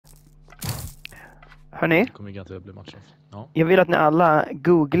Hörni, Det kommer garanterat bli match. Ja. jag vill att ni alla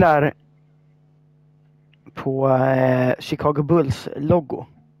googlar på Chicago Bulls logo.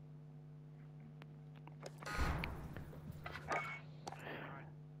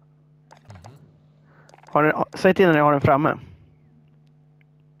 Säg till när ni har den framme.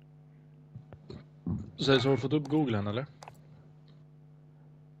 Så har du fått upp Googlen eller?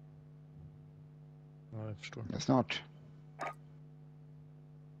 Ja, jag förstår. Ja, snart.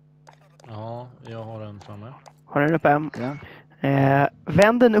 Ja, jag har den framme. Har den uppe? Ja.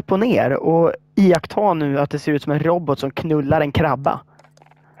 Vänd den upp och ner och iaktta nu att det ser ut som en robot som knullar en krabba.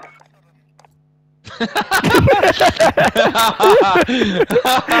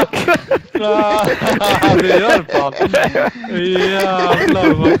 Det gör fan.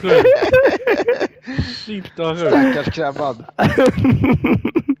 Jävlar vad sjukt. Shit vad sjukt. Stackars krabban.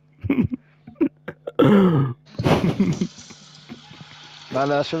 Man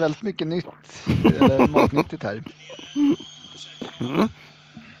lär sig väldigt mycket nytt. Eller matnyttigt här. Mm.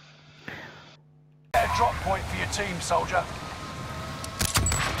 Drop point for your team, soldier.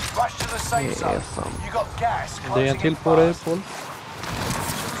 Rush to the safe zone. You got gas. Det är en till på dig, Paul.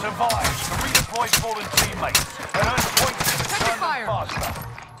 Survive to redeploy fallen teammates and earn points to return them faster.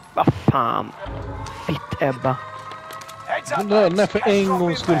 Vad fan. Fitt Ebba. Heads up, När för en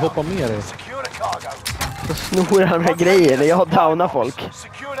gång skulle hoppa med dig. secure the cargo. Så snor han med grejer när jag downar folk.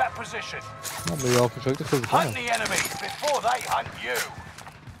 Secure that position. Ja, men jag försökte skjuta Hunt honom. the enemy before they hunt you.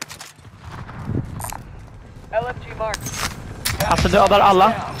 LFG marked. Hasse dödar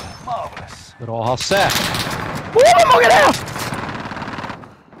alla. Marvelous. Bra Hasse! Vad många det är!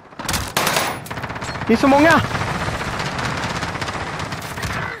 Det är så många!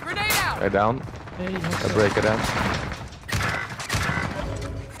 Jag är down. Jag breakar den.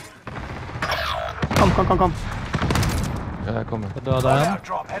 Kom. Jag kommer. Jag dödar en. Loadout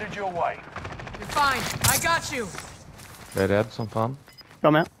drop headed your way. You're fine. I got you. Jag är rädd som fan.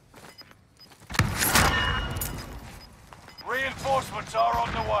 Jag med. Reinforcements are on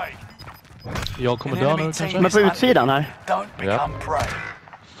the way. Jag kommer dö nu kanske. Men på utsidan här. Don't become prey.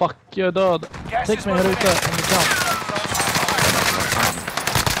 Fuck, jag är död. Täck mig här ute om du kan.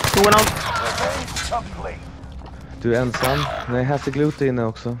 Tog han. Revenge complete. Du är ensam. Nej, Hasse Glute är inne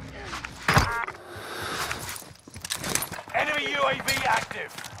också. Enemy UAV active.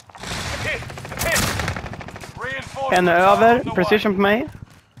 Hit. Reinforcements En are över. on the way. Precision på mig.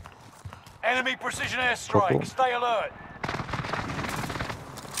 Enemy precision airstrike. Stay alert.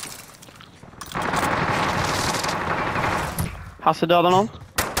 Hasse dödar någon.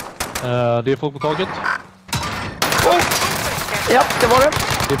 Det är folk på taket. Ja, det var det.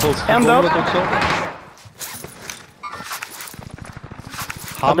 Det är folk på En död. golvet också.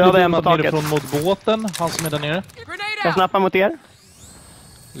 Han dödade blev en på beamad taket. nerifrån mot båten. Han som är där nere. Jag snappar mot er.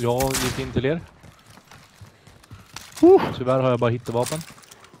 Jag gick in till er. Uh. Tyvärr har jag bara hittevapen.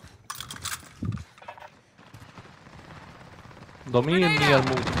 De är ner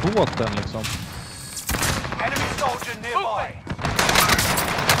mot båten liksom. Enemy soldier nearby.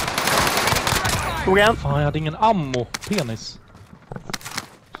 Tog en. Fan, jag hade ingen ammo. Penis.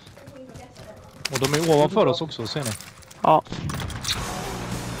 Och de är ovanför oss också, ser ni? Ja.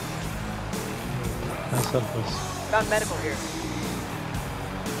 En selfies. Found medical here.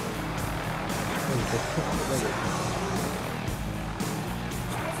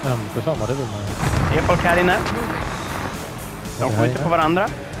 Fan vad det vill man. Det är folk här inne. De skjuter på varandra.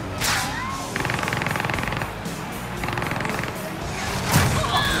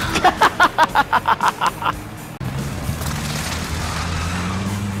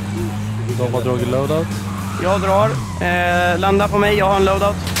 De har dragit loadout. Jag drar. Landa på mig. Jag har en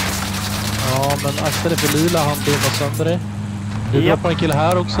loadout. Ja, men akta dig för lila, han beamar sönder dig. Du Japp. droppar en kille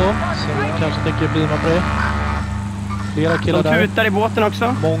här också, som kanske tänker beama på dig. Flera killar De där. tutar i båten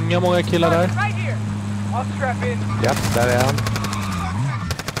också. Många killar där. Right here. I'll strap in. Ja, där är han.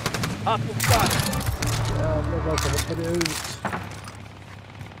 Hostile spot. Jävlar, varför hoppade jag ut?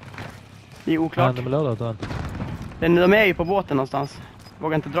 Det är Vad oklart. hände med loadouten? De är ju på båten någonstans.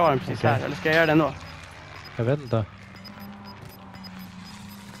 Vågar inte dra den precis här. Eller ska jag göra det ändå? Jag vet inte.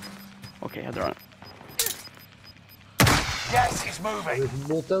 Okej, jag drar den. Gas is moving.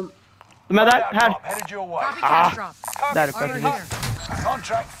 De är där. Loadout Här. drop headed your way. Copy cash drop. Där uppe. Under Precis.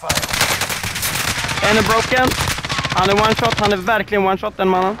 Contract failed. En är broken. Han är one shot. Han är verkligen one shot, den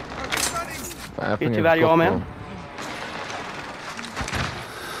mannen. Fan, jag får Det är ingen tyvärr jag skott med. på.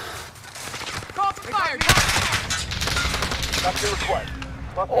 Call for fire. That's the request.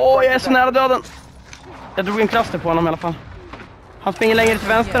 Åh, jag är så nära döden. Jag drog en cluster på honom i alla fall. Han springer längre till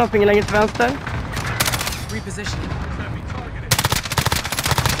vänster. Han springer längre till vänster. Reposition.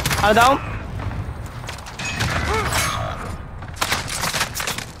 Han är down.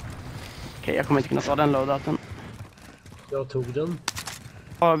 Okej, jag kommer inte kunna ta den loadouten. Jag tog den.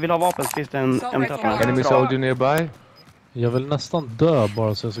 Vill ha vapen så finns det en M13. Enemy soldier nearby. Jag vill nästan dö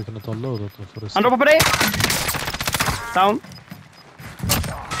bara så jag ska kunna ta loadout och få det. Han droppar på dig! Down.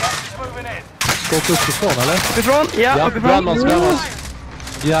 Ska åka uppifrån eller? Uppifrån? Ja, uppifrån. Brandmans.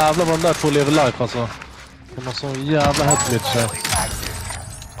 Jävlar vad de där två lever life alltså. De har sån jävla headglitch.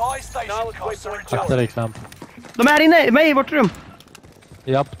 Akta dig Clamp. De är här inne, med i vårt rum.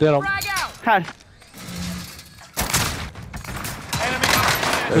 Japp, det är de. Här.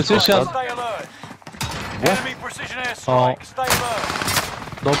 Precision. Ja.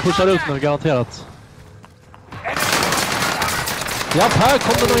 De pushar ut nu, garanterat. Japp, här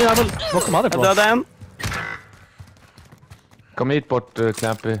kommer någon jävel. Vad kom han ifrån? Jag dödade en. Kom hit bort,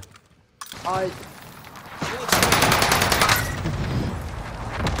 Clampy.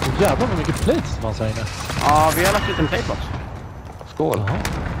 Jävlar vad mycket plates som man säger nu. Ja, vi har lagt ut en platebox. Skål.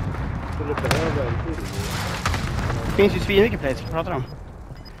 Skulle behöva en till. Det finns ju svinmycket plates, vad pratar du om?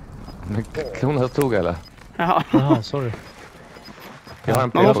 Men klona tog eller? Jaha. Jaha, sorry. Jag har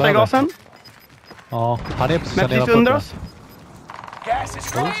en Man måste ha plate. gasen. Ja, han är precis Men precis under oss.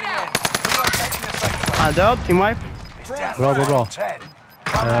 Han är död, team wipe. Bra.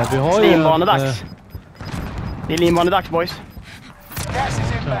 Vi har ju Linbanedags. Det är linbanedags, boys.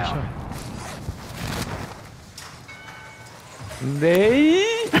 Kanske. Nej!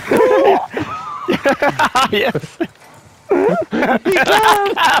 Yes. Nej,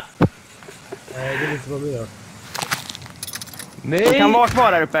 det vill inte vara med. Nej! Du kan vara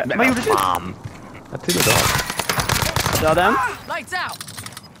kvar där uppe. Vad gjorde du? Jag till och med. Död en. Lights out.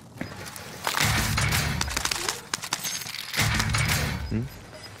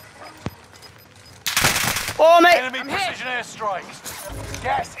 Åh nej! Enemy precision airstrikes.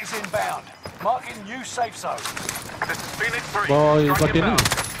 Gas is inbound. Marking new safe zone. This is Phoenix 3. Vart är ni?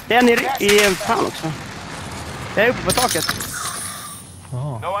 Det är nere i fan också. Jag är uppe på taket.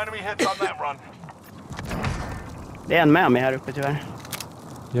 Jaha. No enemy hits on that run. Det är en med mig här uppe tyvärr.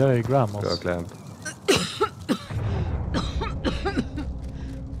 Jag är Grandmas. Bra Clamp.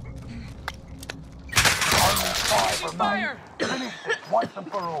 Fire. Finish it once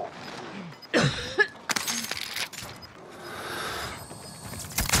and for all.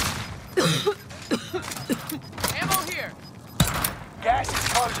 Ammo here. Gas is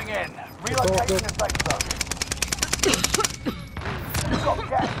closing in. Relocating the safe zone. You've got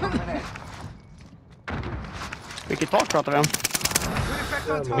gas moving in. Vilket tak pratar vi om?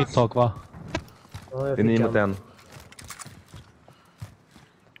 Mitt tak va? Ja, jag Det är fick 9 en. mot 1.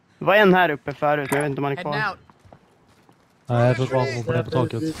 Det var en här uppe förut, men jag vet inte om han är Heading kvar. out. Nej, jag tror att han var på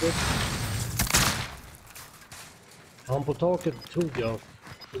taket. Han på taket tog jag.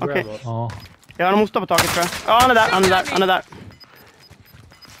 Okej. Ja. Ja, han måste stå på taket tror jag. Ja, han är där.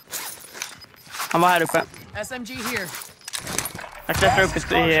 Han var här uppe. SMG here. Jag klättrar upp i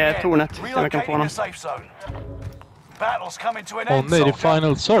tornet. Så jag kan få Relocating honom. the safe zone. Battle's coming to an Åh end. nej, det är soldier.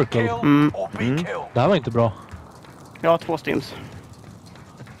 final circle. Kill or be killed. Det här var inte bra. Jag har 2 stims.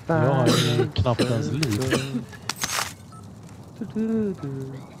 Jag har ju knappt ens liv.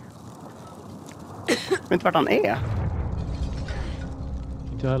 Jag vet inte vart han är.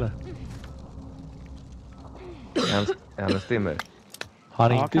 Inte jag heller. En stimmer.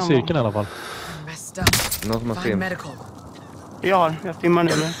 Han är Ja, inte i kan cirkeln i alla fall. Messed up. Någon som har Find stim. medical. Jag stimmar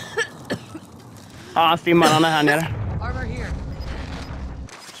nu. Ja, han stimmar. Han är här nere. Armor here.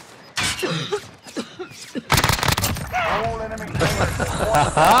 All enemy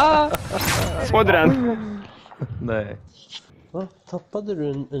Såg du den? Nej. Va? Tappade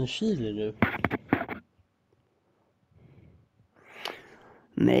du en chili nu?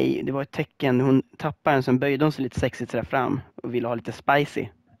 Nej, det var ett tecken. Hon tappade den, sen böjde hon sig lite sexigt sådär fram och ville ha lite spicy.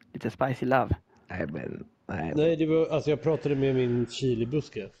 Lite spicy love. Nej, men... Nej. Nej, det var, alltså jag pratade med min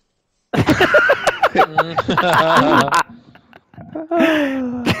chilibuske.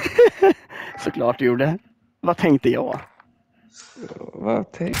 Såklart du gjorde. Vad tänkte jag?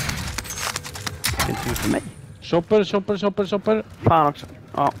 Vad tänkte Det är inte för mig. Chopper. Fan också.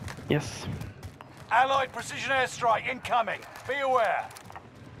 Ja, yes. Allied precision airstrike incoming. Be aware.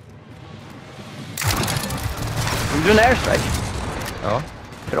 Vill du en airstrike? Ja.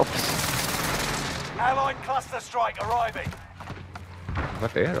 Props. Allied cluster strike arriving.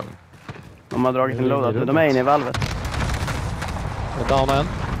 Vart är de? De har dragit en loadout, men de är inne i valvet. Jag downar en.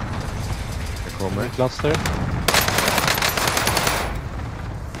 Jag kommer. Cluster.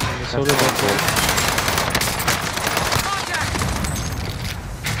 Så det var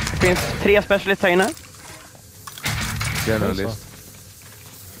Det finns 3 specialists här inne. Generalist.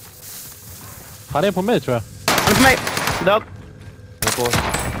 Han är på mig tror jag. Han är på mig. Död. Jag får.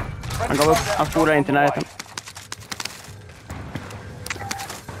 Han gav upp. Han spolar inte i närheten.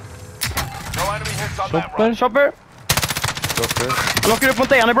 No enemy hits on that Chopper. run. Chopper! Chopper. Han åker upp mot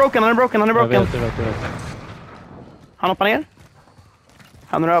dig. Han är broken. Jag vet. Han hoppar ner.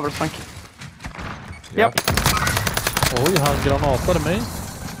 Han är över oss, Frank. Ja. Oj, han granatade mig.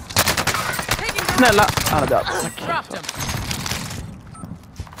 Snälla. Han är död. Tack. Dropped him.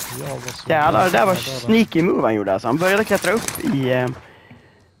 Jag var så Jävlar, det där var dödad. sneaky move han gjorde alltså. Han började klättra upp i An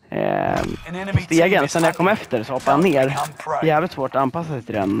enemy stegen. team is Sen när jag kom hunting. efter så hoppade han ner. Become prey. Jävligt svårt att anpassa sig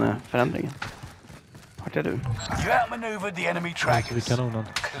till den förändringen. Vart är du? You outmaneuvered the enemy Vid trackers. kanonen.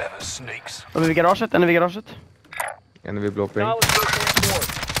 Clever sneaks. Och vid garaget, en är vid garaget. En är vid blåping.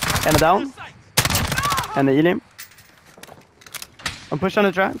 En är down. En är healing. De pushar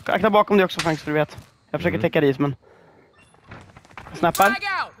nu tror jag. Akta bakom dig också Frank så du vet. Jag försöker täcka dig men... Snappar. Frag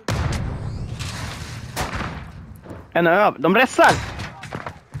out. En är över. De ressar! I'm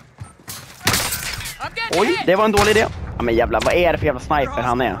getting Oj, hit. det var en dålig idé. Ja men jävlar, vad är det för jävla sniper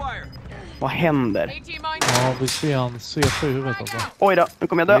han är? Vad händer? AT mine. Ja, vi ser han C4 i huvudet alltså. Oj då, nu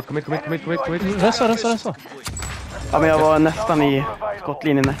kommer jag dö. Kom hit. Ressa. Ja men jag var nästan i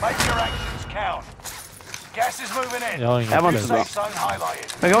skottlinjen där. Make your actions count. Gas is moving in. Jag har ingen Jag var inte fler. så bra. Safe zone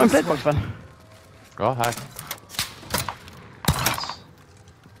highlighted. Men vi har en platebox väl? Ja, här.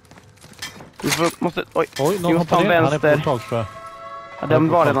 Vi måste... Oj, Oj, vi någon måste ta hoppar en ner. Han är på vänster. tak tror jag. Ja, den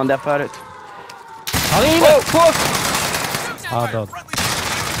var redan där förut. Han är inne! Han är död.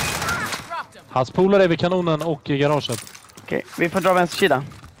 Dropped him. Hans polare är vid kanonen och i garaget. Okej, vi får dra vänstersida.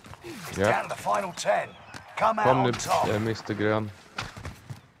 Ja. Down to the final 10. Come Kom out nu, on top. jag är Mr. Grön.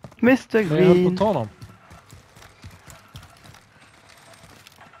 Mr Men jag höll på Green. att ta honom.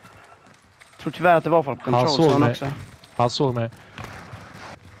 Jag tror tyvärr att det var folk på Han control såg zone mig. också. Han såg mig.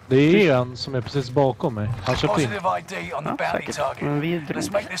 Det är en som är precis bakom mig. Han köpte in. Positive ID on the Ja, bounty säkert. target. Men vi Let's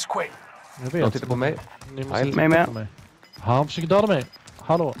drog. make this quick. Jag De vet. tittar på mig. Ni måste Heil. titta Mig med. på mig. Han försöker döda mig.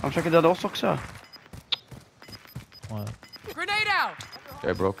 Hallå. Han försöker döda oss också. Nej. Grenade out. Jag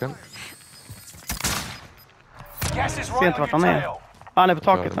är broken. Gas is Ser right inte on vart your han är. tail. Han är på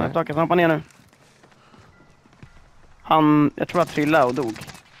taket, han är på taket. Han hoppar ner nu. Jag tror att trillade och dog.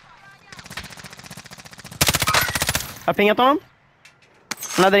 Jag har pingat honom.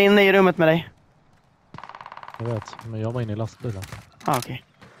 Han är där inne i rummet med dig. Jag vet. Men jag var inne i lastbilen. Okej.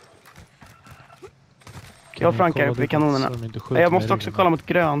 Jag frankar upp vid kanonerna. Jag måste också kolla mot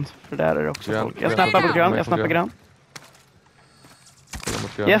grön. För där är det också Grön, folk. Jag grön. snappar på grön. Jag Grön. snappar grön. Jag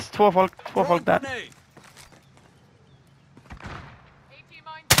måste göra- Yes, två folk där. AT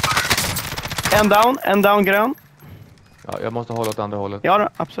mine. En down grön. Ja, jag måste hålla åt andra hållet. Ja då,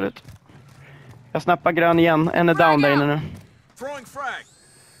 absolut. Jag snappar grön igen. En är down där inne nu. Throwing frag.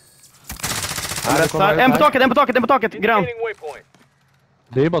 Han det ressar. kommer En på taket, grön.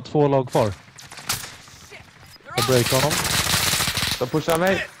 Det är bara 2 lag kvar. Jag breakar honom. De pushar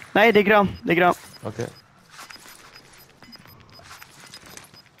mig. Nej, det är grön. Okej.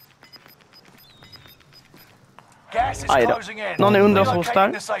 Gas is Aj då. closing in. Någon är under oss och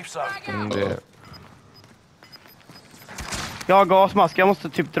Relocating hostar. the safe zone. Det... Jag har gasmask. Jag måste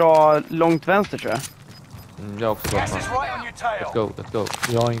typ dra långt vänster tror jag. Jag har också Gas is gasmask. right on your tail. Let's go.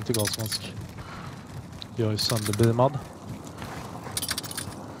 Jag har inte gasmask. Jag är sönderbeamad.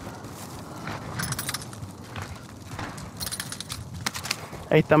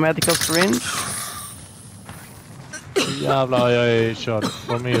 Jag hittar medical syringe. Jävlar, jag är körd.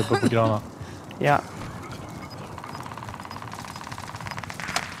 De är uppe på gröna. Ja.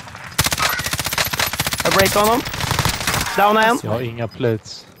 Jag breakar honom. Down en. Jag har inga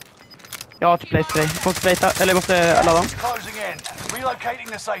plates. Jag har ett place till dig. Jag måste plata, eller jag måste ladda dem. Closing in. Relocating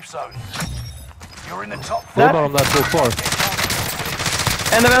the safe zone. You're in the top Det är Där. bara de där 2 kvar.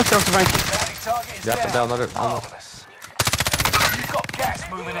 En är vänster också Frank. bounty target is Ja, down. downade du. Marvelous. You've got gas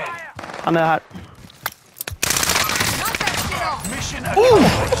moving in. Han är här. Knock that shit off. Mission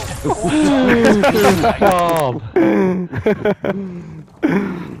accomplished. Wow.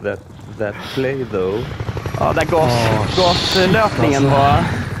 That play though. Ja, där gaslöpningen var...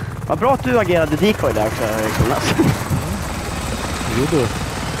 Vad bra att du agerade decoy där också, Jonas. Jo du.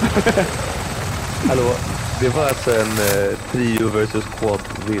 Hallå, det var alltså en trio versus quad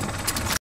win.